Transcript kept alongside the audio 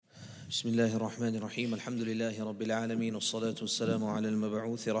بسم الله الرحمن الرحيم الحمد لله رب العالمين والصلاة والسلام على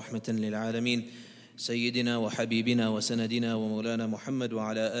المبعوث رحمة للعالمين سيدنا وحبيبنا وسندنا ومولانا محمد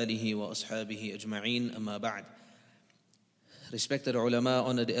وعلى آله وأصحابه أجمعين أما بعد. Respected ulama,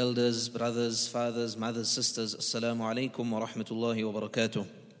 honored elders, brothers, fathers, mothers, sisters, Assalamu alaikum wa rahmatullahi wa barakatuh.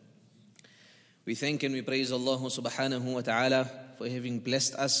 We thank and we praise Allah subhanahu wa ta'ala for having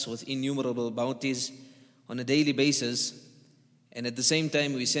blessed us with innumerable bounties on a daily basis. And at the same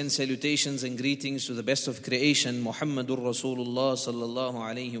time, we send salutations and greetings to the best of creation, Muhammadur Rasulullah sallallahu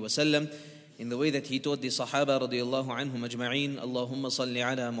alayhi wa sallam, in the way that he taught the Sahaba radiyallahu anhum ajma'een. Allahumma salli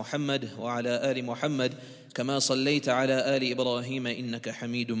ala Muhammad wa ala ali Muhammad, kama sallayta ala ali Ibrahim innaka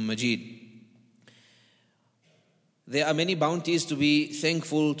hamidun majid. There are many bounties to be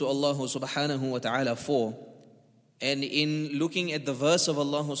thankful to Allah subhanahu wa ta'ala for. And in looking at the verse of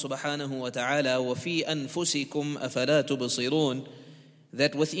Allah subhanahu wa ta'ala, وَفِي أَنفُسِكُمْ أَفَلَا تُبْصِرُونَ,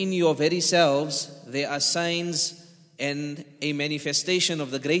 that within your very selves there are signs and a manifestation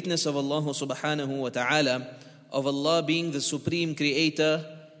of the greatness of Allah subhanahu wa ta'ala, of Allah being the supreme creator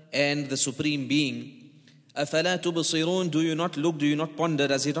and the supreme being. أَفَلَا تُبْصِرُونَ, do you not look, do you not ponder,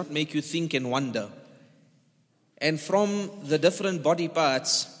 does it not make you think and wonder? And from the different body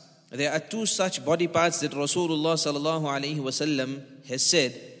parts, there are two such body parts that Rasulullah sallallahu alaihi wasallam has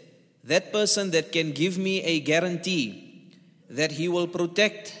said, that person that can give me a guarantee that he will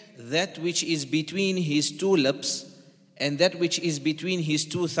protect that which is between his two lips and that which is between his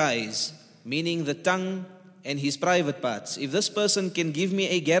two thighs, meaning the tongue and his private parts. If this person can give me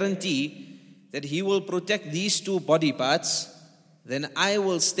a guarantee that he will protect these two body parts, then I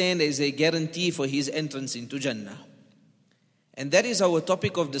will stand as a guarantee for his entrance into Jannah. And that is our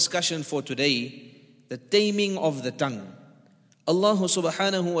topic of discussion for today, the taming of the tongue. Allah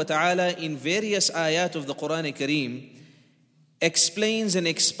subhanahu wa ta'ala in various ayat of the Quran Kareem explains and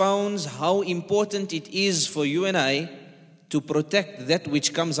expounds how important it is for you and I to protect that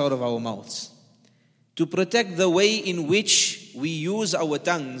which comes out of our mouths. To protect the way in which we use our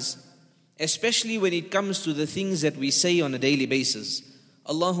tongues, especially when it comes to the things that we say on a daily basis.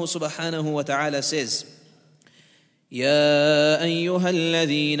 Allah subhanahu wa ta'ala says, يا أيها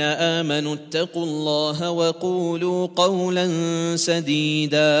الذين آمنوا اتقوا الله وقولوا قولا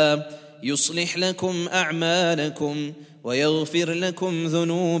سديدا يصلح لكم أعمالكم ويغفر لكم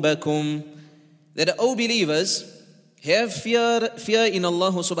ذنوبكم. That, O believers, have fear in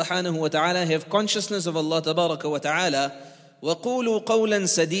Allah subhanahu wa ta'ala, have consciousness of Allah tabaraka wa ta'ala, وقولوا قولا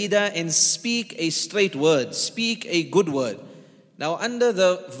سديدا, and speak a straight word, speak a good word. Now under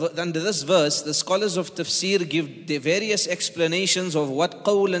this verse, the scholars of tafsir give the various explanations of what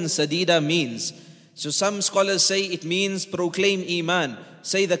qawlan sadida means. So some scholars say it means proclaim iman,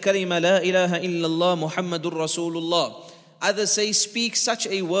 say the kalima la ilaha illallah Muhammadur Rasulullah. Others say speak such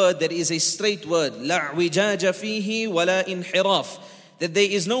a word that is a straight word, la wijaja fihi wa la inhiraf, that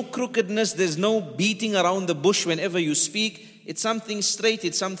there is no crookedness, there's no beating around the bush whenever you speak. It's something straight,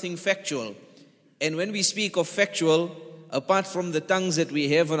 it's something factual. And when we speak of factual, apart from the tongues that we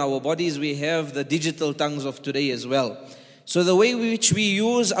have on our bodies, we have the digital tongues of today as well. So the way in which we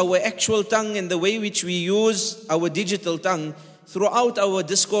use our actual tongue and the way in which we use our digital tongue throughout our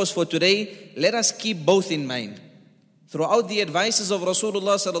discourse for today, let us keep both in mind. Throughout the advices of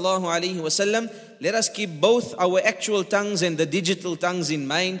Rasulullah sallallahu alaihi wasallam, let us keep both our actual tongues and the digital tongues in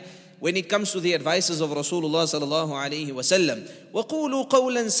mind when it comes to the advices of Rasulullah sallallahu alayhi wa sallam. وَقُولُوا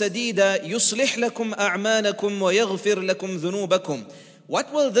قَوْلًا سَدِيدًا يُصْلِحْ لَكُمْ أَعْمَالَكُمْ وَيَغْفِرْ لَكُمْ ذُنُوبَكُمْ.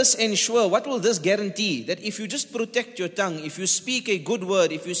 What will this ensure? What will this guarantee? That if you just protect your tongue, if you speak a good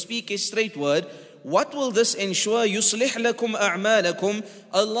word, if you speak a straight word, what will this ensure? يُصْلِحْ لَكُمْ أَعْمَالَكُمْ.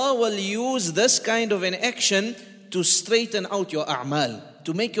 Allah will use this kind of an action to straighten out your a'mal,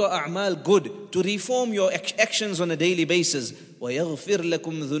 to make your a'mal good, to reform your actions on a daily basis. وَيَغْفِرْ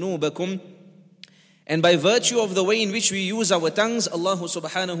لَكُمْ ذُنُوبَكُمْ. And by virtue of the way in which we use our tongues, Allah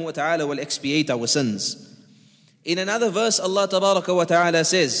subhanahu wa ta'ala will expiate our sins. In another verse, Allah tabaraka wa ta'ala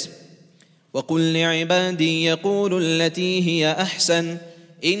says, وَقُلْ لِعِبَادِي يَقُولُ الَّتِي هِيَ أَحْسَنُ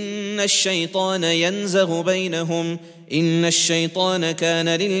إِنَّ الشَّيْطَانَ يَنزَغُ بَيْنَهُمْ إِنَّ الشَّيْطَانَ كَانَ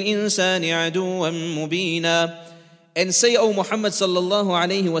لِلْإِنسَانِ عَدُوًّا مُبِينًا. And say, O Muhammad sallallahu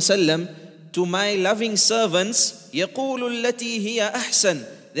alayhi wa sallam, to my loving servants, يَقُولُ الَّتِي هِيَ أَحْسَنُ,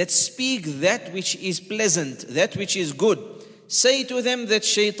 that speak that which is pleasant, that which is good. Say to them that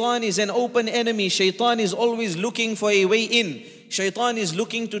shaitan is an open enemy. Shaitan is always looking for a way in. Shaitan is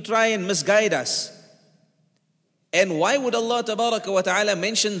looking to try and misguide us. And why would Allah tabaraka wa ta'ala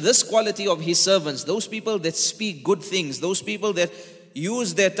mention this quality of His servants? Those people that speak good things, those people that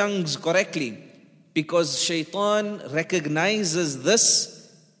use their tongues correctly. Because shaitan recognizes this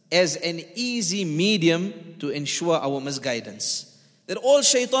as an easy medium to ensure our misguidance. That all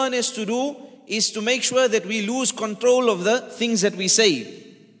shaitan has to do is to make sure that we lose control of the things that we say.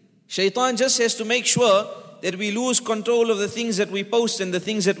 Shaitan just has to make sure that we lose control of the things that we post and the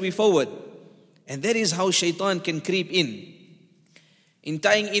things that we forward. And that is how shaitan can creep in. In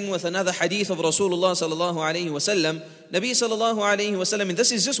tying in with another hadith of Rasulullah sallallahu alayhi wasallam, Nabi sallallahu alayhi wasallam, and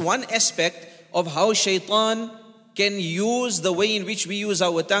this is just one aspect of how shaitan can use the way in which we use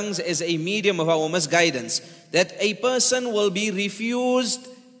our tongues as a medium of our misguidance. That a person will be refused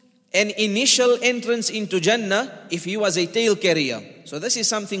an initial entrance into Jannah if he was a tail carrier. So this is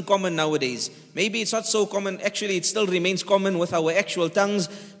something common nowadays. Maybe it's not so common, actually it still remains common with our actual tongues,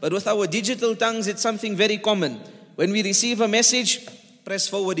 but with our digital tongues it's something very common. When we receive a message, press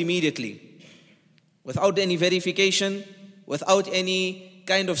forward immediately. Without any verification, without any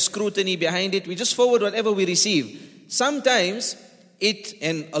kind of scrutiny behind it, we just forward whatever we receive. Sometimes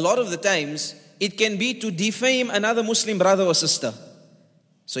and a lot of the times, it can be to defame another Muslim brother or sister.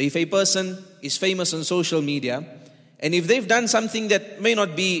 So if a person is famous on social media, and if they've done something that may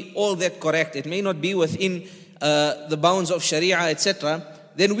not be all that correct, it may not be within the bounds of Sharia, etc.,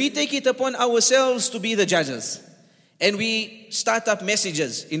 then we take it upon ourselves to be the judges. And we start up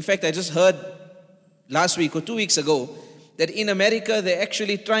messages. In fact, I just heard last week or 2 weeks ago that in America they're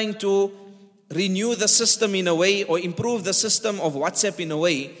actually trying to renew the system in a way, or improve the system of WhatsApp in a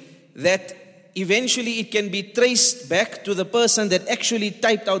way that eventually it can be traced back to the person that actually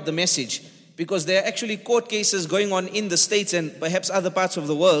typed out the message. Because there are actually court cases going on in the States and perhaps other parts of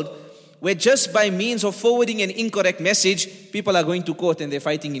the world where just by means of forwarding an incorrect message, people are going to court and they're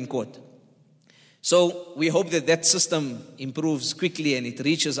fighting in court. So we hope that that system improves quickly and it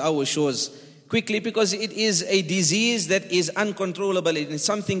reaches our shores quickly, because it is a disease that is uncontrollable. It is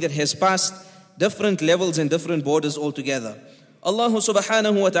something that has passed different levels and different borders altogether. Allah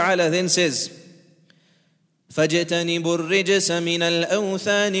subhanahu wa ta'ala then says, فَاجْتَنِبُوا الرِّجْسَ مِنَ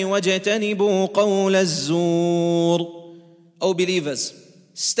الْأَوْثَانِ وَاجْتَنِبُوا قَوْلَ الزُّورِ. O believers,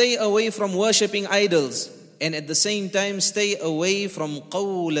 stay away from worshipping idols, and at the same time stay away from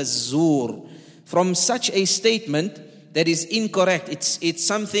قَوْلَ الزُّورِ, from such a statement that is incorrect. It's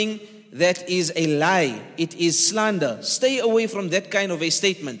something that is a lie. It is slander. Stay away from that kind of a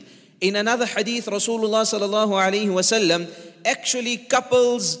statement. In another hadith, Rasulullah sallallahu alayhi wasallam actually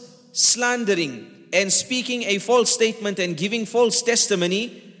couples slandering and speaking a false statement and giving false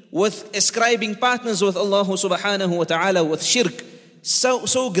testimony with ascribing partners with Allah subhanahu wa ta'ala, with shirk.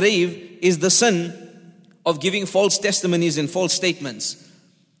 So grave is the sin of giving false testimonies and false statements.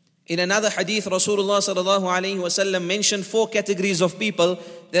 In another hadith, Rasulullah sallallahu alayhi wasallam mentioned 4 categories of people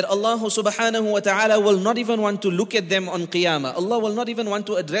that Allah subhanahu wa ta'ala will not even want to look at them on Qiyamah. Allah will not even want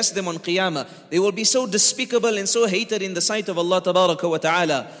to address them on Qiyamah. They will be so despicable and so hated in the sight of Allah tabaraka wa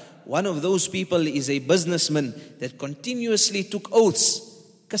ta'ala. One of those people is a businessman that continuously took oaths.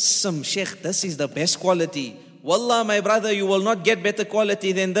 Qasam, Sheikh, this is the best quality. Wallah, my brother, you will not get better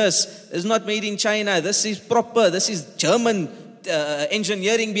quality than this. It's not made in China. This is proper. This is German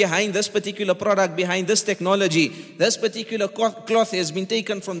engineering behind this particular product, behind this technology. This particular cloth has been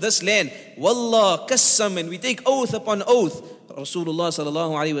taken from this land. Wallah, qassam, and we take oath upon oath. Rasulullah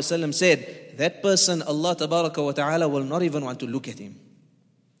sallallahu alaihi wasallam said, that person, Allah tabaraka wa ta'ala will not even want to look at him.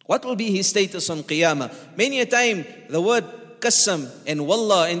 What will be his status on Qiyamah? Many a time, the word qassam and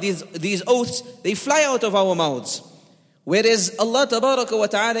wallah and these oaths, they fly out of our mouths. Whereas Allah tabaraka wa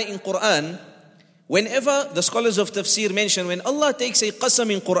ta'ala in Quran, whenever the scholars of tafsir mention, when Allah takes a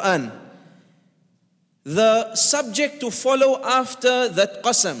qasam in Quran, the subject to follow after that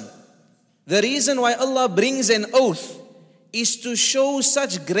qasam, the reason why Allah brings an oath is to show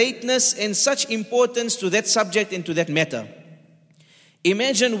such greatness and such importance to that subject and to that matter.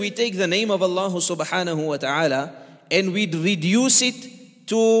 Imagine we take the name of Allah subhanahu wa ta'ala and we reduce it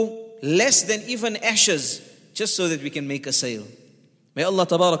to less than even ashes just so that we can make a sale. May Allah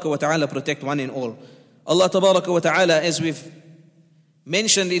tabaraka wa ta'ala protect one and all. Allah tabaraka wa ta'ala, as we've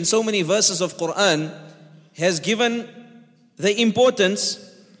mentioned in so many verses of Quran, has given the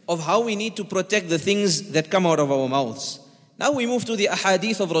importance of how we need to protect the things that come out of our mouths. Now we move to the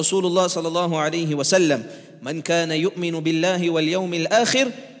ahadith of Rasulullah sallallahu alayhi wa sallam. Man kana yu'minu billahi wal yawmil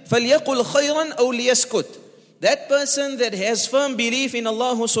akhir falyaqul khayran aw liyaskut. That person that has firm belief in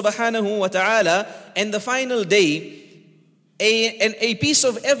Allah subhanahu wa ta'ala and the final day, a piece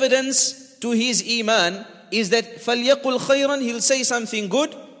of evidence to his iman is that فَلْيَقُلْ خَيْرًا, he'll say something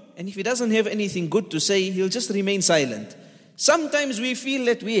good, and if he doesn't have anything good to say, he'll just remain silent. Sometimes we feel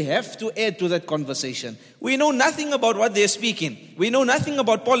that we have to add to that conversation. We know nothing about what they're speaking. We know nothing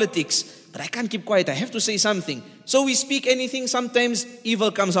about politics. but I can't keep quiet, I have to say something. So we speak anything, sometimes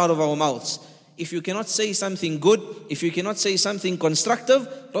evil comes out of our mouths. If you cannot say something good, if you cannot say something constructive,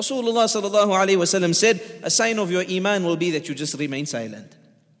 Rasulullah sallallahu alaihi wasallam said, a sign of your iman will be that you just remain silent.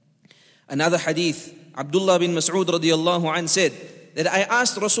 Another hadith, Abdullah bin Mas'ud radiyallahu anh said, that I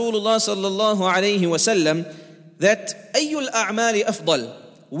asked Rasulullah sallallahu alaihi wasallam that ayyul a'mali afdal,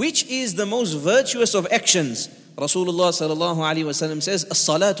 which is the most virtuous of actions? Rasulullah sallallahu alaihi wasallam says,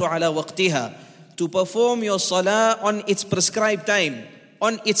 as-salatu ala waqtiha, to perform your salah on its prescribed time,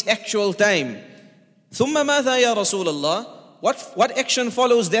 on its actual time. Thumma madha ya Rasulullah, what action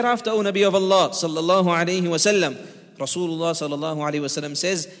follows thereafter, O Nabi of Allah sallallahu alaihi wasallam? Rasulullah sallallahu alaihi wasallam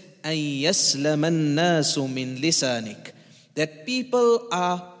says, an yaslama an-nasu min lisanik, that people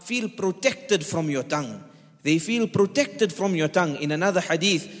feel protected from your tongue. They feel protected from your tongue. In another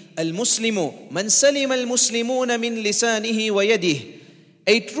hadith, al-muslimu man salima al-muslimuna min lisanihi wa yadihi.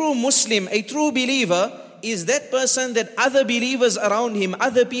 A true Muslim, a true believer is that person that other believers around him,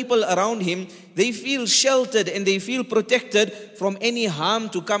 other people around him, they feel sheltered and they feel protected from any harm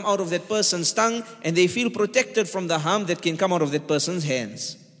to come out of that person's tongue, and they feel protected from the harm that can come out of that person's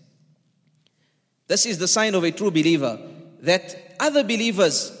hands. This is the sign of a true believer, that other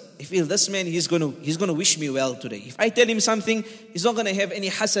believers, they feel this man, he's going to wish me well today. If I tell him something, he's not going to have any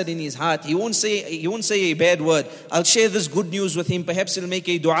hasad in his heart. He won't say a bad word. I'll share this good news with him. Perhaps he'll make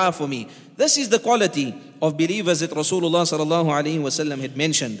a dua for me. This is the quality of believers that Rasulullah sallallahu alaihi wasallam had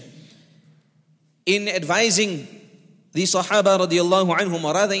mentioned. In advising the Sahaba radiyallahu anhum,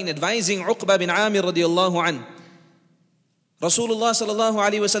 or rather in advising Uqba bin Amir radiyallahu anh, Rasulullah sallallahu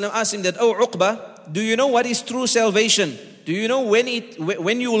alaihi wasallam asked him that, "Oh Uqba, do you know what is true salvation? Do you know when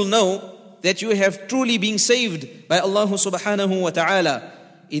you will know that you have truly been saved by Allah subhanahu wa ta'ala?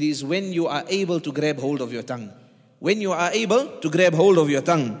 It is when you are able to grab hold of your tongue. When you are able to grab hold of your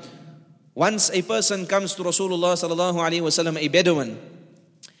tongue." Once a person comes to Rasulullah sallallahu alaihi wasallam, a Bedouin,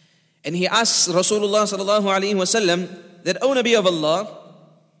 and he asks Rasulullah sallallahu alaihi wasallam that, "O Nabi of Allah,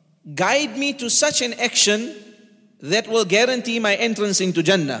 guide me to such an action that will guarantee my entrance into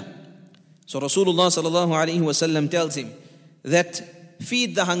Jannah." So Rasulullah sallallahu alaihi wasallam tells him that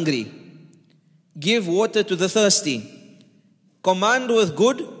feed the hungry, give water to the thirsty, command with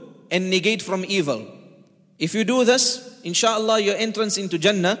good and negate from evil. If you do this, inshallah your entrance into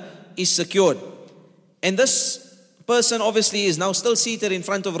Jannah is secured. And this person obviously is now still seated in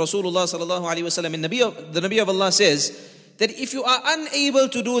front of Rasulullah sallallahu alaihi wasallam. And the Nabi of Allah says that if you are unable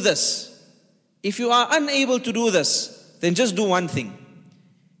to do this, then just do one thing.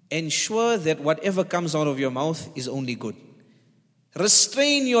 Ensure that whatever comes out of your mouth is only good.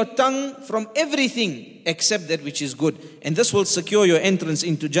 Restrain your tongue from everything except that which is good. And this will secure your entrance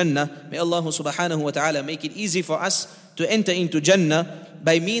into Jannah. May Allah subhanahu wa ta'ala make it easy for us to enter into Jannah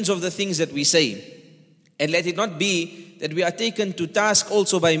by means of the things that we say. And let it not be that we are taken to task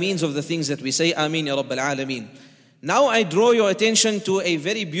also by means of the things that we say. Ameen ya Rabbal Alameen. Now I draw your attention to a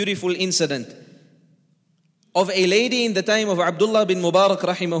very beautiful incident of a lady in the time of Abdullah bin Mubarak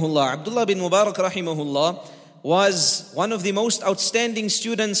rahimahullah. Abdullah bin Mubarak rahimahullah was one of the most outstanding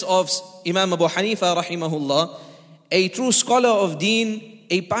students of Imam Abu Hanifa rahimahullah, a true scholar of deen,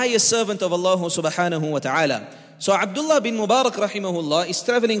 a pious servant of Allah subhanahu wa ta'ala. So Abdullah bin Mubarak rahimahullah is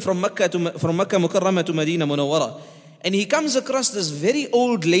traveling from Makkah Mukarramah to Medina Munawwara, and he comes across this very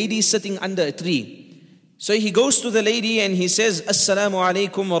old lady sitting under a tree. So he goes to the lady and he says, "Assalamu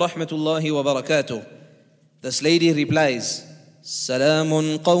alaikum wa rahmatullahi wa barakatuh." This lady replies,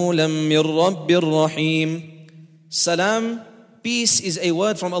 "Salamun qawlan min Rabbir Rahim." Salam, peace, is a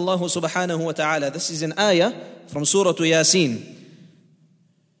word from Allah subhanahu wa ta'ala. This is an ayah from Surah Yasin.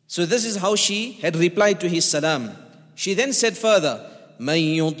 So this is how she had replied to his salam. She then said further, "Man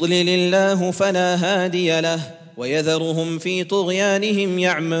yudlilillahu fala hadiya lah, wa yadharuhum fi tughyanihim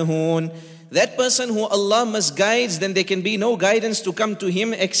ya'mahun." That person who Allah misguides, then there can be no guidance to come to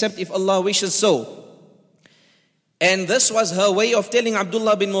him except if Allah wishes so. And this was her way of telling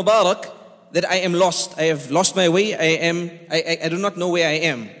Abdullah bin Mubarak that I am lost. I have lost my way. I do not know where I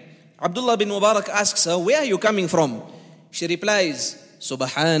am. Abdullah bin Mubarak asks her, "Where are you coming from?" She replies,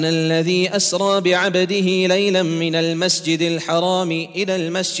 "Subhana alladhi asra bi'abdihi laylan min al-masjid al-harami ila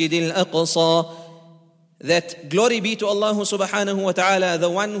al-masjid al-aqsa." That glory be to Allah subhanahu wa ta'ala,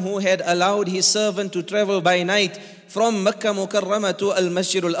 the one who had allowed his servant to travel by night from Makkah Mukarramah to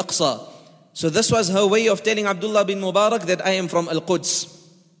al-masjid al-aqsa. So this was her way of telling Abdullah bin Mubarak that I am from Al-Quds.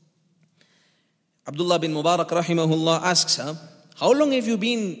 Abdullah bin Mubarak rahimahullah asks her, "How long have you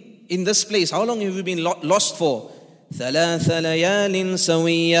been in this place? How long have you been lost for?" ثَلَاثَ لَيَالٍ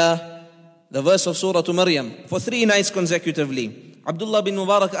سَوِيًّا, the verse of Surah Maryam, for 3 nights consecutively. Abdullah bin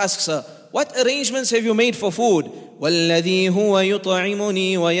Mubarak asks her, What arrangements have you made for food? وَالَّذِي هُوَ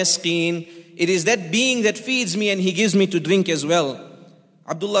يُطْعِمُنِي وَيَسْقِينَ. It is that being that feeds me and he gives me to drink as well.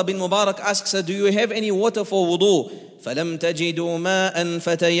 Abdullah bin Mubarak asks her, do you have any water for wudu? فَلَمْ تَجِدُوا مَاءً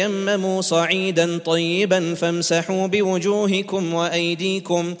فَتَيَمَّمُوا صَعِيدًا طَيِّبًا فَامْسَحُوا بِوُجُوهِكُمْ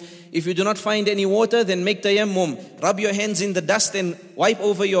وَأَيْدِيكُمْ. If you do not find any water, then make tayammum. Rub your hands in the dust and wipe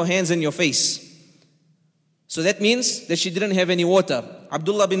over your hands and your face. So that means that she didn't have any water.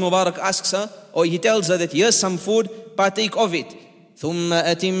 Abdullah bin Mubarak asks her, or he tells her that here's some food, partake of it. ثُمَّ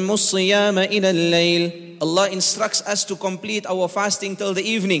أَتِمُّ الصِّيَامَ إِلَى اللَّيْلِ. Allah instructs us to complete our fasting till the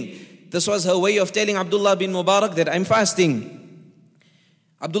evening. This was her way of telling Abdullah bin Mubarak that I'm fasting.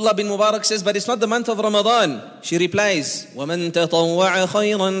 Abdullah bin Mubarak says, but it's not the month of Ramadan. She replies, وَمَن تَطَوَّعَ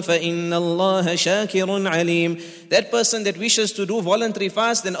خَيْرًا فَإِنَّ اللَّهَ شَاكِرٌ عَلِيمٌ. That person that wishes to do voluntary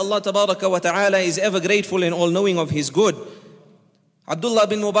fast, then Allah Tabaraka wa Ta'ala is ever grateful and all-knowing of His good. Abdullah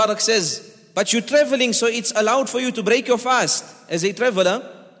bin Mubarak says, but you're traveling, so it's allowed for you to break your fast. As a traveler,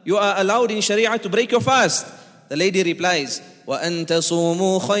 you are allowed in Sharia to break your fast. The lady replies, وَأَن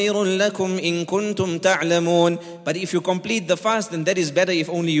تَصُومُوا خَيْرٌ لَكُمْ إِن كُنْتُمْ تَعْلَمُونَ. But if you complete the fast, then that is better if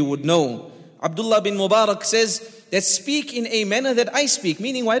only you would know. Abdullah bin Mubarak says that speak in a manner that I speak.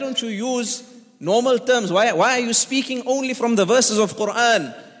 Meaning, why don't you use normal terms? Why are you speaking only from the verses of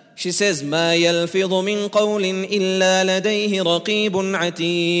Quran? She says, مَا يَلْفِظُ مِن قَوْلٍ إِلَّا لَدَيْهِ رَقِيبٌ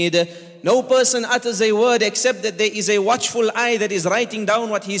عَتِيدٌ. No person utters a word except that there is a watchful eye that is writing down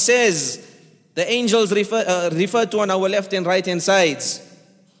what he says. The angels refer to on our left and right hand sides.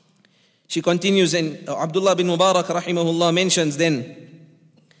 She continues, and Abdullah bin Mubarak rahimahullah mentions then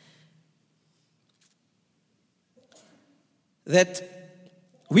that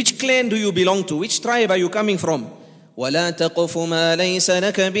which clan do you belong to? Which tribe are you coming from? وَلَا تَقْفُ مَا لَيْسَ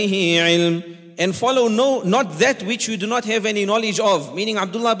لَكَ بِهِ عِلْمٍ. And follow not that which you do not have any knowledge of. Meaning,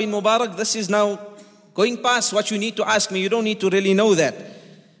 Abdullah bin Mubarak, this is now going past what you need to ask me. You don't need to really know that.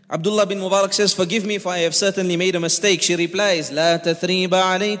 Abdullah bin Mubarak says, forgive me if I have certainly made a mistake. She replies, لا تثريب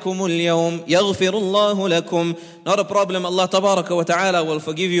عليكم اليوم يغفر الله لكم. Not a problem, Allah Tabaraka wa Ta'ala will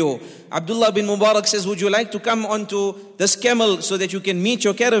forgive you. Abdullah bin Mubarak says, would you like to come onto this camel so that you can meet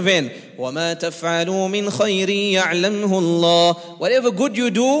your caravan? وَمَا تَفْعَلُوا مِنْ خَيْرٍ يَعْلَمْهُ اللَّهُ. Whatever good you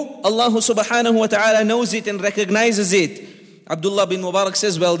do, Allah Subhanahu wa Ta'ala knows it and recognizes it. Abdullah bin Mubarak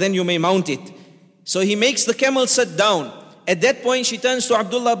says, well, then you may mount it. So he makes the camel sit down. At that point, she turns to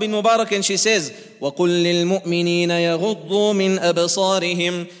Abdullah bin Mubarak and she says, وَقُلْ لِلْمُؤْمِنِينَ يَغُضُّوا مِنْ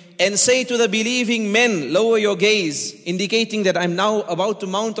أَبْصَارِهِمْ. And say to the believing men, lower your gaze, indicating that I'm now about to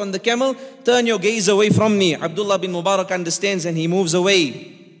mount on the camel. Turn your gaze away from me. Abdullah bin Mubarak understands and he moves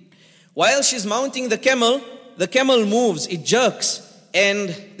away. While she's mounting the camel moves, it jerks, and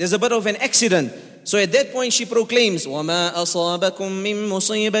there's a bit of an accident. So at that point she proclaims, وَمَا أَصَابَكُم مِّن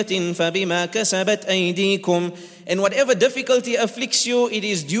مُّصِيبَةٍ فَبِمَا كَسَبَتْ أَيْدِيكُمْ. And whatever difficulty afflicts you, it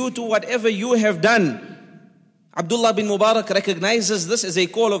is due to whatever you have done. Abdullah bin Mubarak recognizes this as a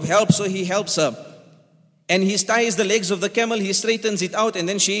call of help, so he helps her. And he ties the legs of the camel, he straightens it out, and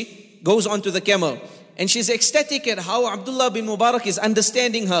then she goes onto the camel. And she's ecstatic at how Abdullah bin Mubarak is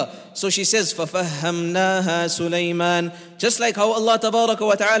understanding her. So she says, فَفَهَّمْنَاهَا سُلَيْمَانَ. Just like how Allah Tabaraka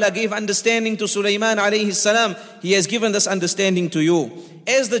wa Ta'ala gave understanding to Sulaiman alayhi salam, He has given this understanding to you.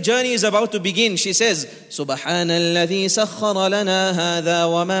 As the journey is about to begin, she says, سُبْحَانَ الَّذِي سَخَّرَ لَنَا هَذَا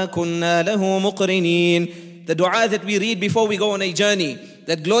وَمَا كُنَّا لَهُ مُقْرِنِينَ. The dua that we read before we go on a journey,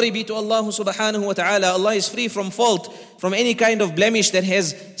 that glory be to Allah subhanahu wa ta'ala. Allah is free from fault, from any kind of blemish that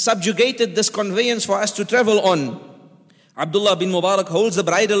has subjugated this conveyance for us to travel on. Abdullah bin Mubarak holds the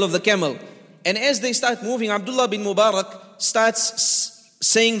bridle of the camel. And as they start moving, Abdullah bin Mubarak starts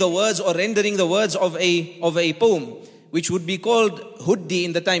saying the words or rendering the words of a poem, which would be called huddi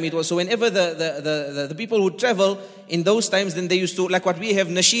in the time it was. So whenever the people would travel in those times, then they used to, like what we have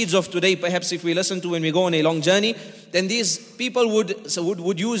nasheeds of today, perhaps if we listen to when we go on a long journey, then these people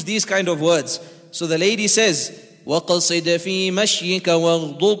would use these kind of words. So the lady says, وَقَصِدْ فِي مَشْيِكَ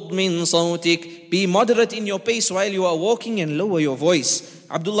وَغْضُضْ مِنْ صَوْتِكَ. Be moderate in your pace while you are walking and lower your voice.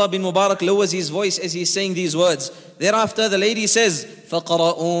 Abdullah bin Mubarak lowers his voice as he's saying these words. Thereafter the lady says,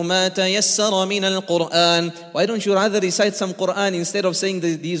 فَقَرَؤُوا مَا تَيَسَّرَ مِنَ الْقُرْآنِ. Why don't you rather recite some Qur'an instead of saying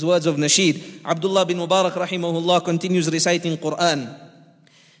these words of nasheed? Abdullah bin Mubarak rahimahullah continues reciting Qur'an.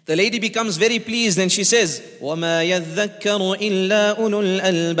 The lady becomes very pleased and she says, وَمَا يَذَّكَّرُ إِلَّا أُولُو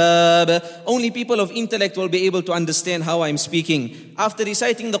الْأَلْبَابِ. Only people of intellect will be able to understand how I'm speaking. After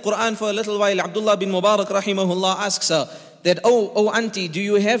reciting the Qur'an for a little while, Abdullah bin Mubarak rahimahullah asks her, that, oh auntie, do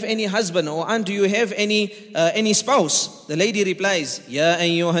you have any husband? Or aunt, do you have any spouse? The lady replies, Ya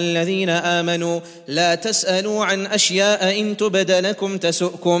ayyuhal ladhina amanu, la tas'alu an ashya'a in tubda lakum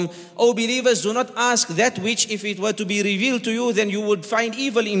tasu'kum. O believers, do not ask that which if it were to be revealed to you, then you would find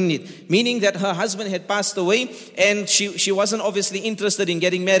evil in it. Meaning that her husband had passed away and she wasn't obviously interested in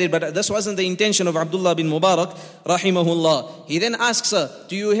getting married, but this wasn't the intention of Abdullah bin Mubarak, rahimahullah. He then asks her,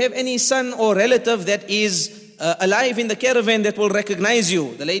 do you have any son or relative that is alive in the caravan that will recognize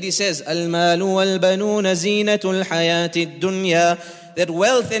you? The lady says, Al-malu wal-banuna zinatul hayatid dunya. That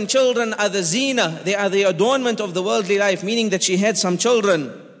wealth and children are the zina, they are the adornment of the worldly life, meaning that she had some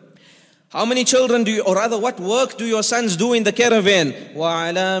children. How many children do you, or rather what work do your sons do in the caravan?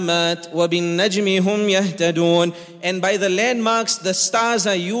 وَعَلَامَاتٍ وَبِالنَّجْمِ هُمْ يَهْتَدُونَ. And by the landmarks, the stars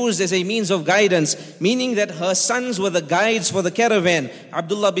are used as a means of guidance, meaning that her sons were the guides for the caravan.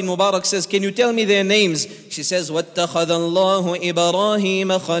 Abdullah bin Mubarak says, can you tell me their names? She says, وَاتَّخَذَ اللَّهُ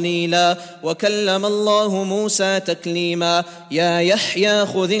إِبْرَاهِيمَ خَلِيلًا وَكَلَّمَ اللَّهُ مُوسَى تَكْلِيمًا يَا يَحْيَى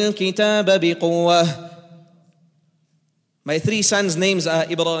خُذِ الْكِتَابَ بِقُوَّةٍ. My three sons' names are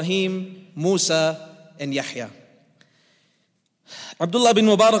Ibrahim, Musa, and Yahya. Abdullah bin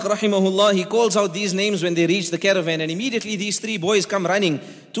Mubarak rahimahullah, he calls out these names when they reach the caravan, and immediately these three boys come running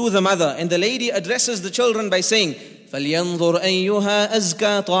to the mother, and the lady addresses the children by saying, فَلْيَنْظُرْ أَيُّهَا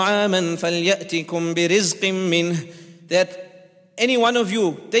أَزْكَى طَعَامًا فَلْيَأْتِكُمْ بِرِزْقٍ مِّنْهِ. That any one of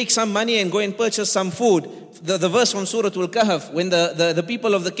you take some money and go and purchase some food. The verse from Surah Al-Kahf, when the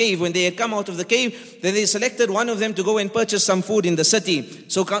people of the cave, when they had come out of the cave, then they selected one of them to go and purchase some food in the city.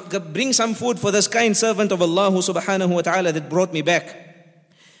 So bring some food for this kind servant of Allah subhanahu wa ta'ala that brought me back.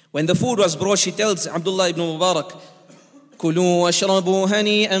 When the food was brought, she tells Abdullah ibn Mubarak, كُلُوا وَاشْرَبُوا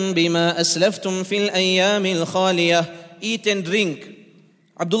هَنِيئًا بِمَا أَسْلَفْتُمْ فِي الْأَيَّامِ الْخَالِيَةِ. Eat and drink.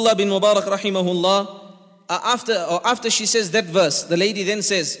 Abdullah bin Mubarak rahimahullah, after she says that verse, the lady then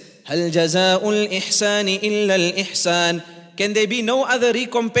says, هل جزاء الإحسان إلا الإحسان. Can there be no other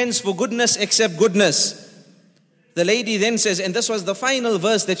recompense for goodness except goodness? The lady then says, and this was the final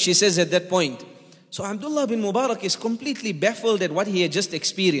verse that she says at that point. So Abdullah bin Mubarak is completely baffled at what he had just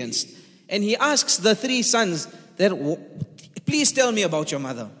experienced. And he asks the three sons that, please tell me about your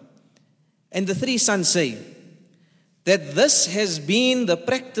mother. And the three sons say that this has been the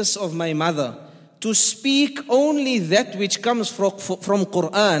practice of my mother, to speak only that which comes from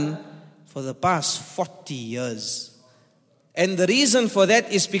Quran for the past 40 years. And the reason for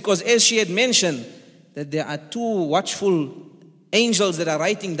that is because, as she had mentioned, that there are two watchful angels that are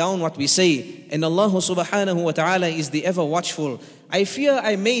writing down what we say. And Allah subhanahu wa ta'ala is the ever watchful. I fear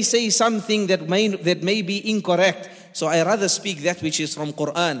I may say something that may be incorrect. So I rather speak that which is from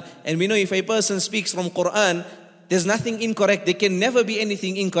Quran. And we know if a person speaks from Quran, there's nothing incorrect. There can never be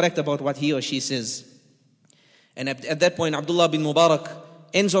anything incorrect about what he or she says. And at that point, Abdullah bin Mubarak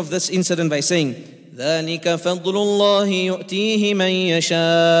ends off this incident by saying, ذَلِكَ فَضْلُ اللَّهِ يُؤْتِيهِ مَنْ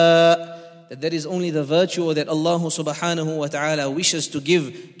يَشَاءُ. That there is only the virtue that Allah subhanahu wa ta'ala wishes to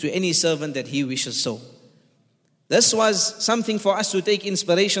give to any servant that He wishes so. This was something for us to take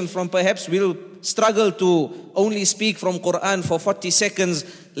inspiration from. Perhaps we'll struggle to only speak from Quran for 40 seconds,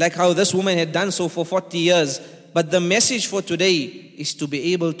 like how this woman had done so for 40 years. But the message for today is to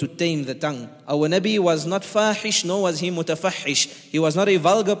be able to tame the tongue. Our Nabi was not fahish, nor was he mutafahish. He was not a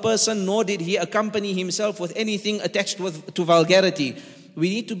vulgar person, nor did he accompany himself with anything attached to vulgarity. We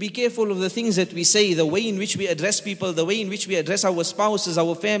need to be careful of the things that we say, the way in which we address people, the way in which we address our spouses,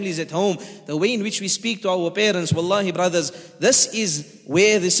 our families at home, the way in which we speak to our parents. Wallahi, brothers, this is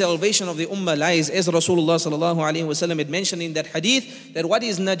where the salvation of the ummah lies. As Rasulullah sallallahu alaihi wasallam had mentioned in that hadith, that what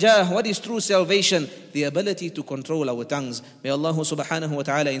is najah, what is true salvation? The ability to control our tongues. May Allah subhanahu wa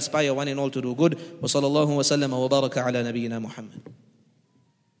ta'ala inspire one and all to do good. Wa sallallahu wa sallam wa baraka ala nabiyyina Muhammad.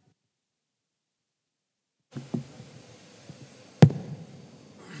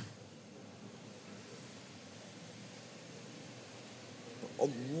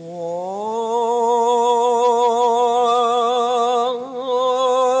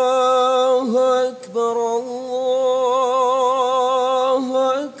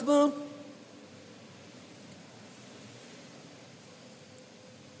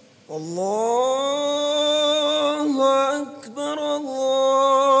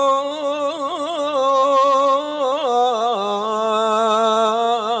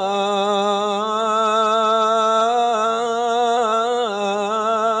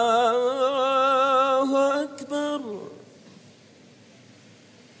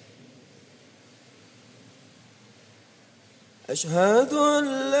 أشهد أن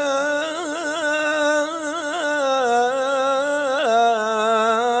لا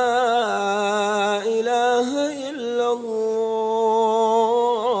إله إلا الله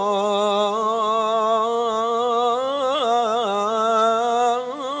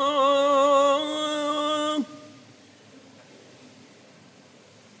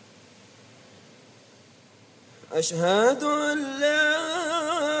أشهد أن لا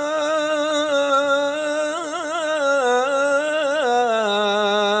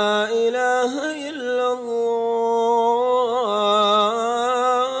إله إلا الله.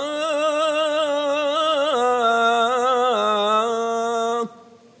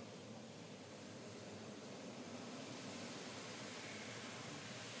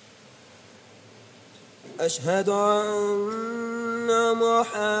 أشهد أن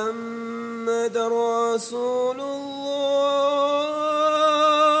محمد رسول الله.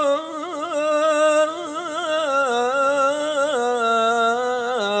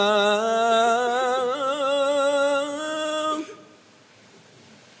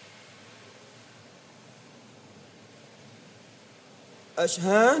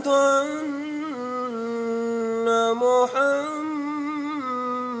 أشهد أن محمد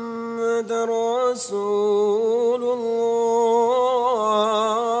رسول الله.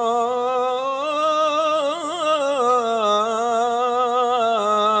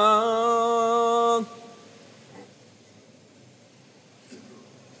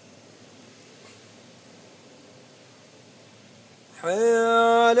 حي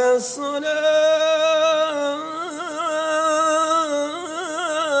على الصلاة.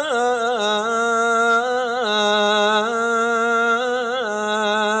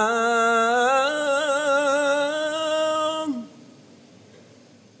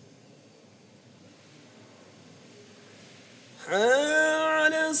 حي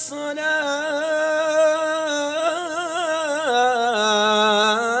على الصلاة.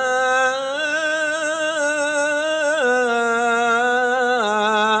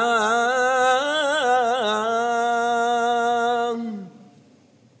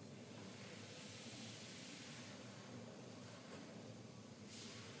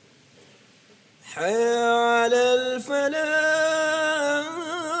 حي على الفلاح.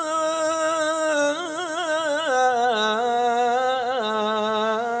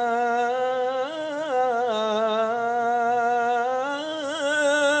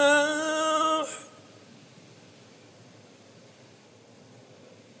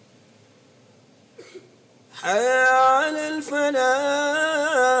 حي على الفلاح.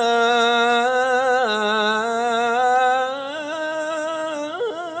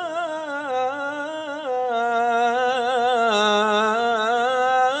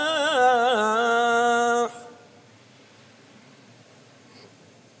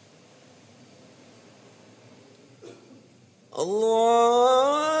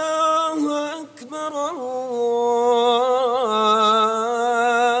 الله أكبر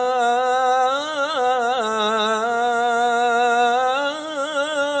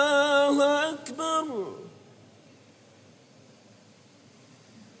الله أكبر.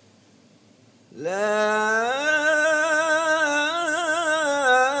 لا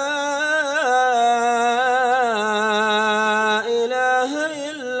إله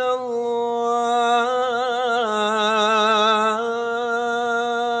إلا الله.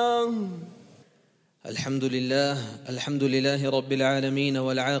 الحمد لله رب العالمين،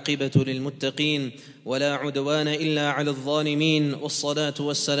 والعاقبة للمتقين، ولا عدوان إلا على الظالمين، والصلاة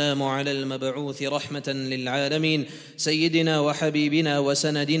والسلام على المبعوث رحمة للعالمين سيدنا وحبيبنا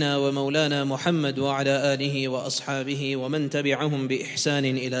وسندنا ومولانا محمد، وعلى آله وأصحابه ومن تبعهم بإحسان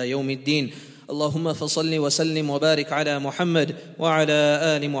إلى يوم الدين. اللهم فصل وسلم وبارك على محمد وعلى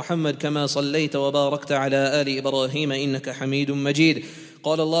آل محمد كما صليت وباركت على آل إبراهيم إنك حميد مجيد.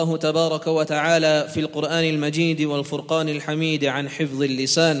 قال الله تبارك وتعالى في القرآن المجيد والفرقان الحميد عن حفظ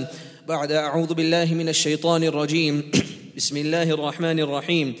اللسان بعد أعوذ بالله من الشيطان الرجيم بسم الله الرحمن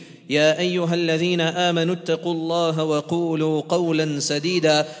الرحيم. يا أيها الذين آمنوا اتقوا الله وقولوا قولا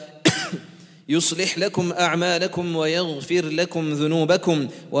سديدا يصلح لكم أعمالكم ويغفر لكم ذنوبكم،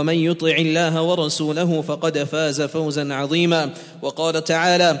 ومن يطع الله ورسوله فقد فاز فوزا عظيما. وقال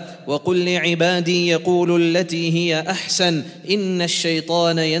تعالى: وقل لعبادي يقولوا التي هي أحسن إن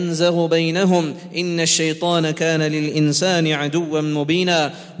الشيطان ينزغ بينهم إن الشيطان كان للإنسان عدوا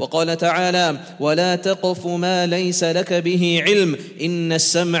مبينا. وقال تعالى: ولا تقف ما ليس لك به علم إن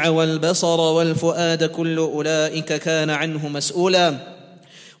السمع والبصر والفؤاد كل أولئك كان عنه مسؤولا.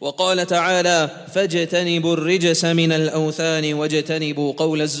 وقال تعالى: فاجتنبوا الرجس من الأوثان واجتنبوا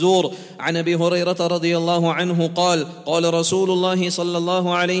قول الزور. عن أبي هريرة رضي الله عنه قال: قال رسول الله صلى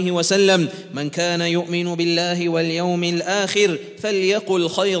الله عليه وسلم: من كان يؤمن بالله واليوم الآخر فليقل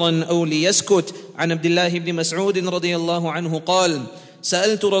خيرا أو ليسكت. عن عبد الله بن مسعود رضي الله عنه قال: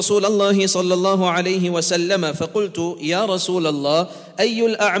 سألت رسول الله صلى الله عليه وسلم فقلت: يا رسول الله، أي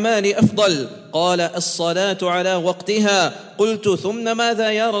الأعمال أفضل؟ قال: الصلاة على وقتها. قلت: ثم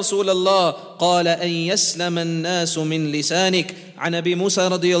ماذا يا رسول الله؟ قال: أن يسلم الناس من لسانك. عن أبي موسى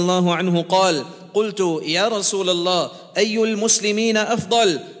رضي الله عنه قال: قلت يا رسول الله أي المسلمين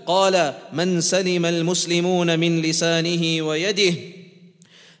أفضل؟ قال من سلم المسلمون من لسانه ويده.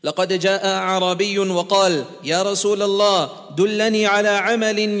 لقد جاء أعرابي وقال يا رسول الله دلني على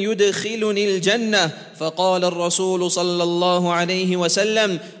عمل يدخلني الجنة. فقال الرسول صلى الله عليه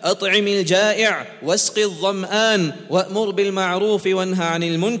وسلم أطعم الجائع واسق الظمآن وأمر بالمعروف وانهى عن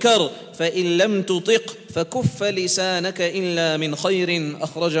المنكر، فإن لم تطق فكف لسانك إلا من خير.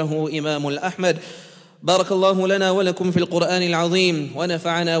 أخرجه إمام الأحمد. بارك الله لنا ولكم في القرآن العظيم،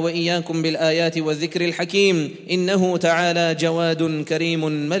 ونفعنا وإياكم بالآيات والذكر الحكيم، إنه تعالى جواد كريم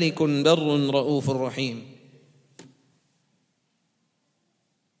ملك بر رؤوف رحيم.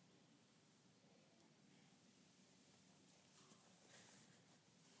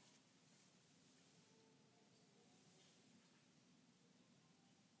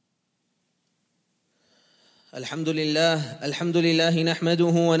 الحمد لله نحمده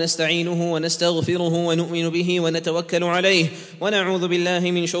ونستعينه ونستغفره ونؤمن به ونتوكل عليه، ونعوذ بالله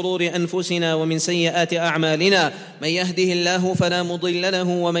من شرور أنفسنا ومن سيئات أعمالنا، من يهده الله فلا مضل له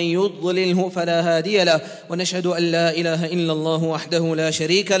ومن يضلله فلا هادي له، ونشهد أن لا إله إلا الله وحده لا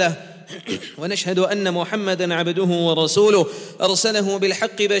شريك له، ونشهد أن محمدًا عبده ورسوله أرسله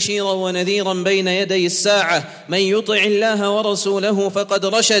بالحق بشيرا ونذيرا بين يدي الساعة. من يطع الله ورسوله فقد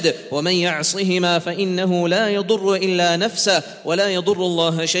رشد، ومن يعصهما فإنه لا يضر إلا نفسه ولا يضر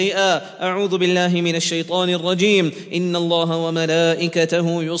الله شيئا. أعوذ بالله من الشيطان الرجيم. إن الله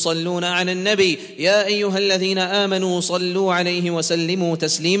وملائكته يصلون على النبي يا أيها الذين آمنوا صلوا عليه وسلموا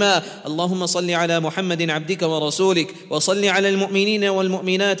تسليما. اللهم صل على محمد عبدك ورسولك، وصل على المؤمنين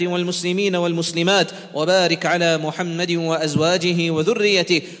والمؤمنات والمسلمين والمسلمات، وبارك على محمد وأزواجه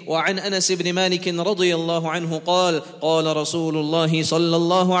وذريته. وعن أنس بن مالك رضي الله عنه قال قال رسول الله صلى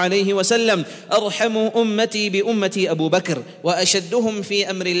الله عليه وسلم أرحم أمتي بأمتي أبو بكر، وأشدهم في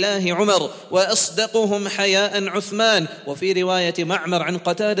أمر الله عمر، وأصدقهم حياء عثمان. وفي رواية معمر عن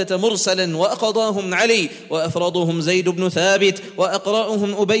قتادة مرسلا وأقضاهم علي، وأفرضهم زيد بن ثابت،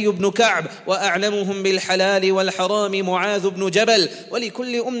 وأقرأهم أبي بن كعب، وأعلمهم بالحلال والحرام معاذ بن جبل.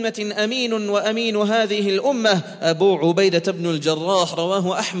 ولكل أمة أمين، وأمين هذه الأمة أبو عبيدة بن الجراح.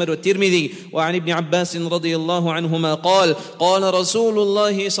 رواه أحمد والترمذي. وعن ابن عباس رضي الله عنهما قال قال رسول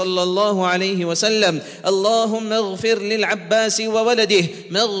الله صلى الله عليه وسلم اللهم اغفر للعباس وولده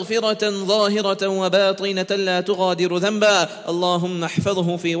مغفرة ظاهرة وباطنة لا تغادر ذنبا، اللهم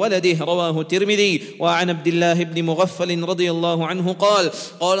احفظه في ولده. رواه الترمذي. وعن عبد الله بن مغفل رضي الله عنه قال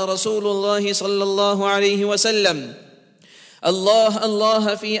قال رسول الله صلى الله عليه وسلم الله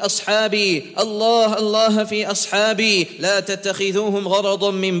الله في أصحابي، الله الله في أصحابي، لا تتخذوهم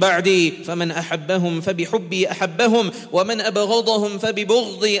غرضا من بعدي، فمن أحبهم فبحبي أحبهم، ومن أبغضهم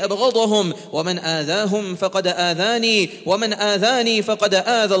فببغضي أبغضهم، ومن آذاهم فقد آذاني، ومن آذاني فقد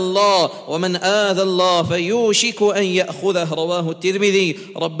آذى الله، ومن آذى الله فيوشك أن يأخذه. رواه الترمذي.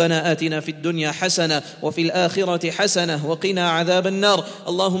 ربنا آتنا في الدنيا حسنة وفي الآخرة حسنة وقنا عذاب النار.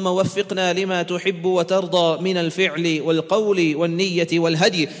 اللهم وفقنا لما تحب وترضى من الفعل والقول والنية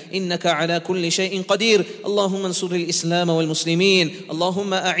والهدي، إنك على كل شيء قدير. اللهم انصر الإسلام والمسلمين،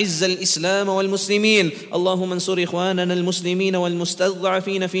 اللهم أعز الإسلام والمسلمين، اللهم انصر إخواننا المسلمين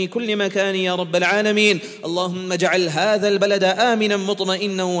والمستضعفين في كل مكان يا رب العالمين. اللهم اجعل هذا البلد آمنا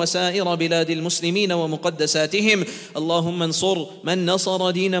مطمئنا وسائر بلاد المسلمين ومقدساتهم. اللهم انصر من نصر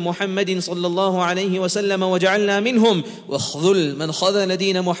دين محمد صلى الله عليه وسلم واجعلنا منهم، واخذل من خذل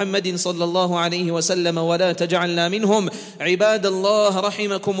دين محمد صلى الله عليه وسلم ولا تجعلنا منهم. عباد الله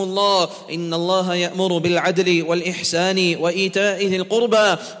رحمكم الله، إن الله يأمر بالعدل والإحسان وإيتاء ذي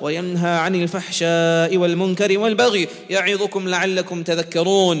القربى، وينهى عن الفحشاء والمنكر والبغي، يعظكم لعلكم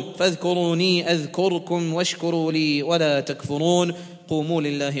تذكرون. فاذكروني أذكركم واشكروا لي ولا تكفرون. قوموا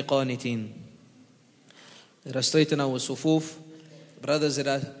لله قانتين. Let us straighten our sufuf. Brothers that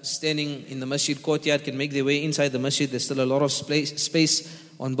are standing in the masjid courtyard can make their way inside the masjid. There's still a lot of space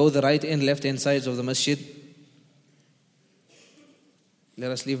on both the right and left hand sides of the masjid. Let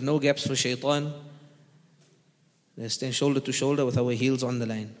us leave no gaps for shaitan. Let us stand shoulder to shoulder with our heels on the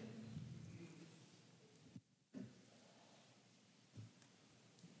line.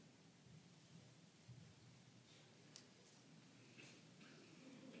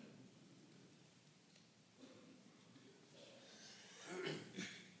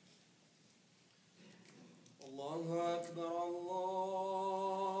 Allahu Akbar,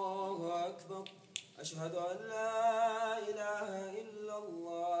 Allahu Akbar. أشهد أن لا إله إلا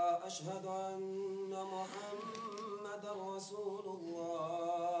الله، أشهد أن محمدا رسول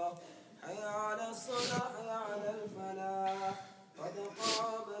الله. حي على الصلاة، حي على الفلاح، قد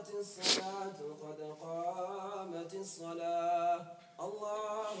قامت الصلاة، قد قامت الصلاة.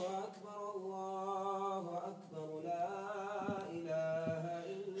 الله أكبر، الله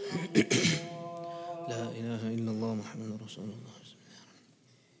لا إله إلا الله محمد رسول الله.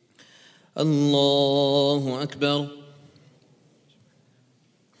 الله أكبر.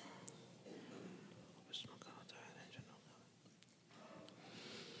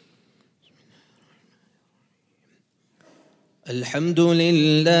 الحمد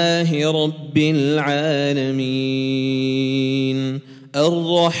لله رب العالمين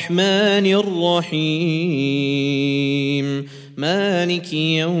الرحمن الرحيم مالك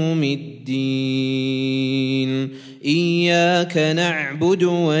يوم الدين إياك نعبد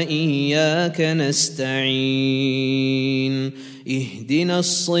وإياك نستعين اهدنا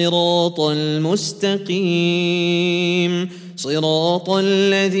الصراط المستقيم صراط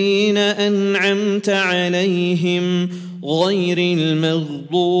الذين أنعمت عليهم غير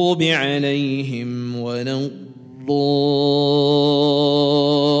المغضوب عليهم ولا الضالين.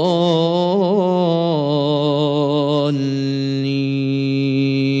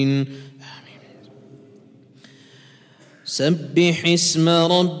 سبح اسم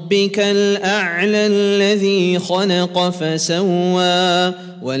ربك الأعلى الذي خلق فسوى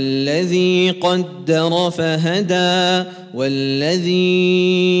والذي قدر فهدى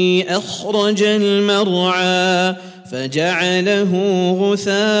والذي أخرج المرعى فجعله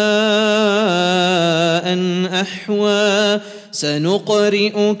غثاء أحوى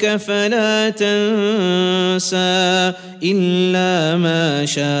سنقرئك فلا تنسى إلا ما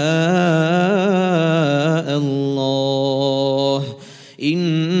شاء الله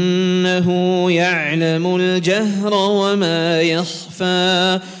إنه يعلم الجهر وما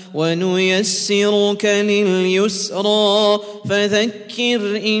يخفى ونيسرك لليسرى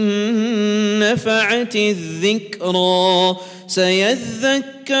فذكر إن نفعت الذكرى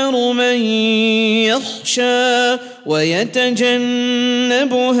سيذكر من يخشى ويتجنبها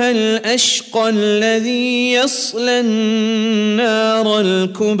الأشقى الذي يصلى النار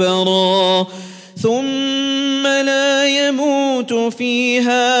الكبرى ثم لا يموت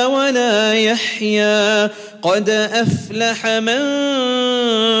فيها ولا يحيا قد أفلح من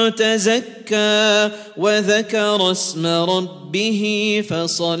تزكى وذكر اسم ربه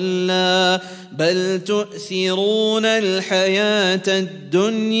فصلى بل تؤثرون الحياة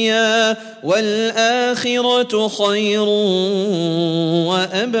الدنيا والآخرة خير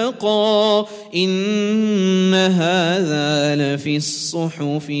وأبقى إن هذا لفي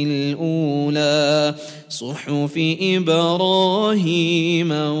الصحف الأولى صحف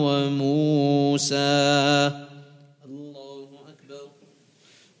إبراهيم وموسى. الله أكبر.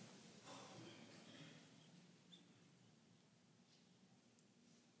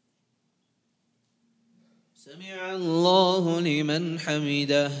 سمع الله لمن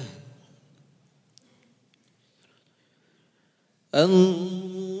حمده.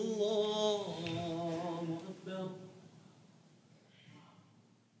 الله أكبر.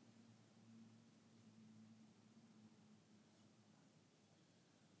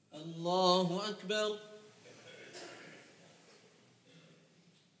 الله أكبر.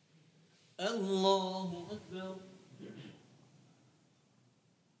 الله أكبر.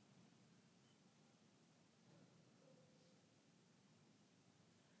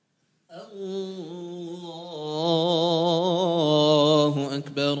 الله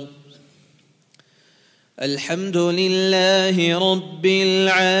أكبر. الحمد لله رب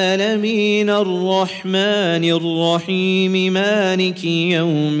العالمين الرحمن الرحيم مالك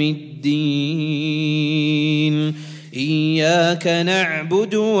يوم الدين إياك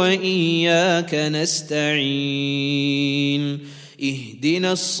نعبد وإياك نستعين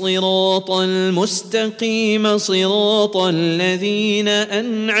اهدنا الصراط المستقيم صراط الذين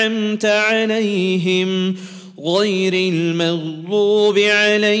أنعمت عليهم غير المغضوب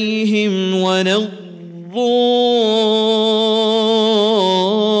عليهم ولا الضالين.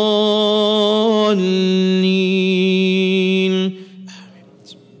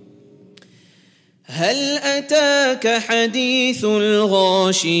 هل أتاك حديث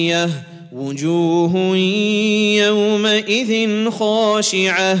الغاشية وجوه يومئذ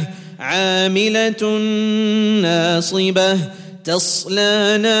خاشعة عاملة ناصبة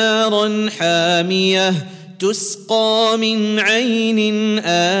تصلى نارا حامية تسقى من عين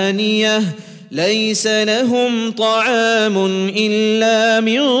آنية ليس لهم طعام إلا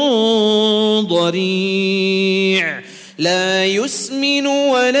من ضريع لا يسمن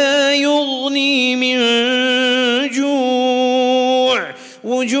ولا يغني من جوع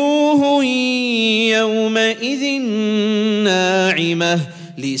وجوه يومئذ ناعمة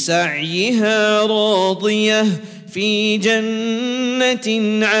لسعيها راضية في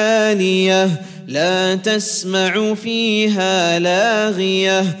جنة عالية لا تسمع فيها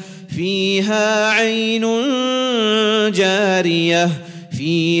لاغية فيها عين جارية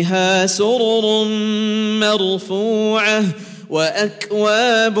فيها سرر مرفوعة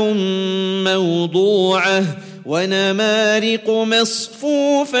وأكواب موضوعة ونمارق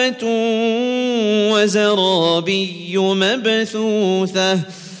مصفوفة وزرابي مبثوثة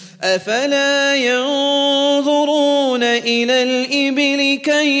أفلا ينظرون إلى الإبل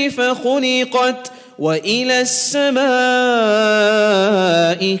كيف خلقت وإلى السماء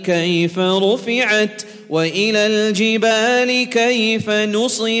كيف رفعت وإلى الجبال كيف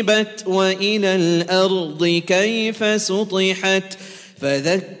نصبت وإلى الأرض كيف سطحت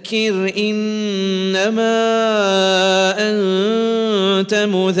فذكر إنما أنت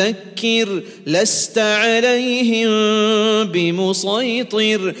مذكر لست عليهم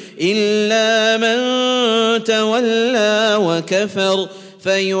بمسيطر إلا من تولى وكفر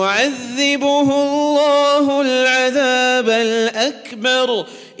فيعذبه الله العذاب الأكبر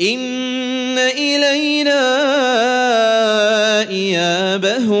إن إلينا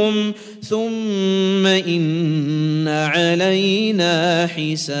إيابهم ثم إن علينا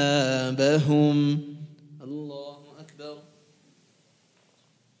حسابهم. الله أكبر.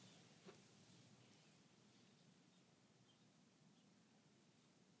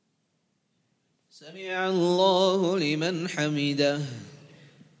 سمع الله لمن حمده.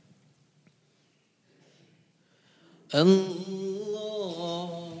 الله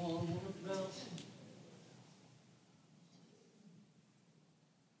أكبر.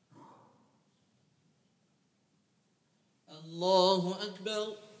 الله أكبر.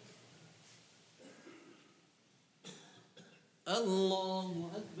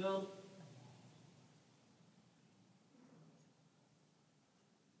 الله أكبر.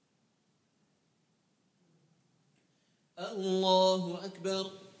 الله أكبر.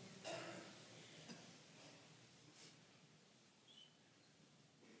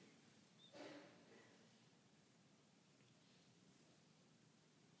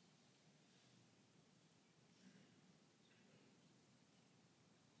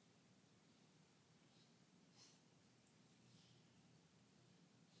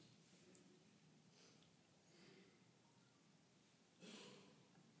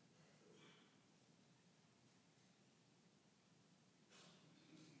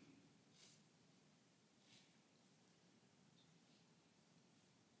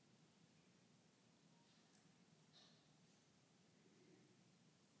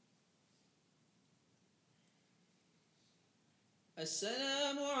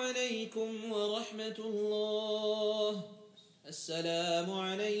 السلام عليكم ورحمة الله. السلام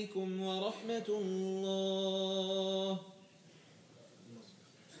عليكم ورحمة الله.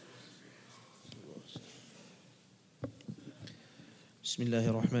 بسم الله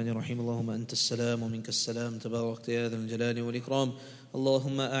الرحمن الرحيم. اللهم أنت السلام ومنك السلام تباركت يا ذا الجلال والإكرام.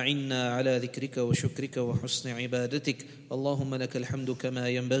 اللهم أعنا على ذكرك وشكرك وحسن عبادتك. اللهم لك الحمد كما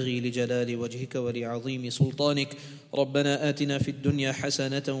ينبغي لجلال وجهك ولعظيم سلطانك. ربنا آتنا في الدنيا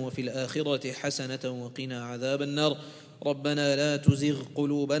حسنة وفي الآخرة حسنة وقنا عذاب النار. ربنا لا تزغ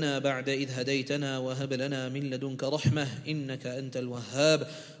قلوبنا بعد إذ هديتنا وهب لنا من لدنك رحمة إنك أنت الوهاب.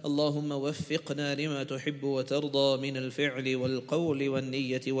 اللهم وفقنا لما تحب وترضى من الفعل والقول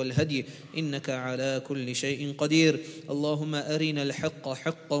والنية والهدي إنك على كل شيء قدير. اللهم أرنا الحق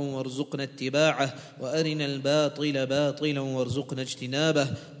حقا وارزقنا اتباعه وأرنا الباطل باطلا وارزقنا اجتنابه.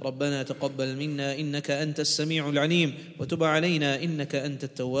 ربنا تقبل منا إنك أنت السميع العليم وتب علينا إنك أنت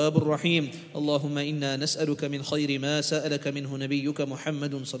التواب الرحيم. اللهم إنا نسألك من خير ما سألك منه نبيك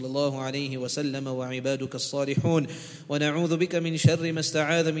محمد صلى الله عليه وسلم وعبادك الصالحون ونعوذ بك من شر ما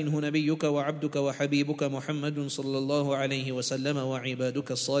استعاذ منه نبيك وعبدك وحبيبك محمد صلى الله عليه وسلم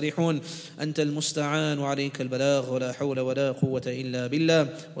وعبادك الصالحون. أنت المستعان وعليك البلاغ ولا حول ولا قوة إلا بالله.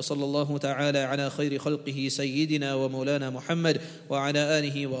 وصلى الله تعالى على خير خلقه سيدنا ومولانا محمد وعلى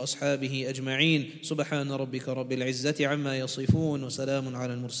آله وأصحابه أجمعين. سبحان ربك رب العزة عما يصفون وسلام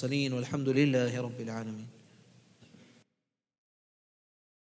على المرسلين والحمد لله رب العالمين.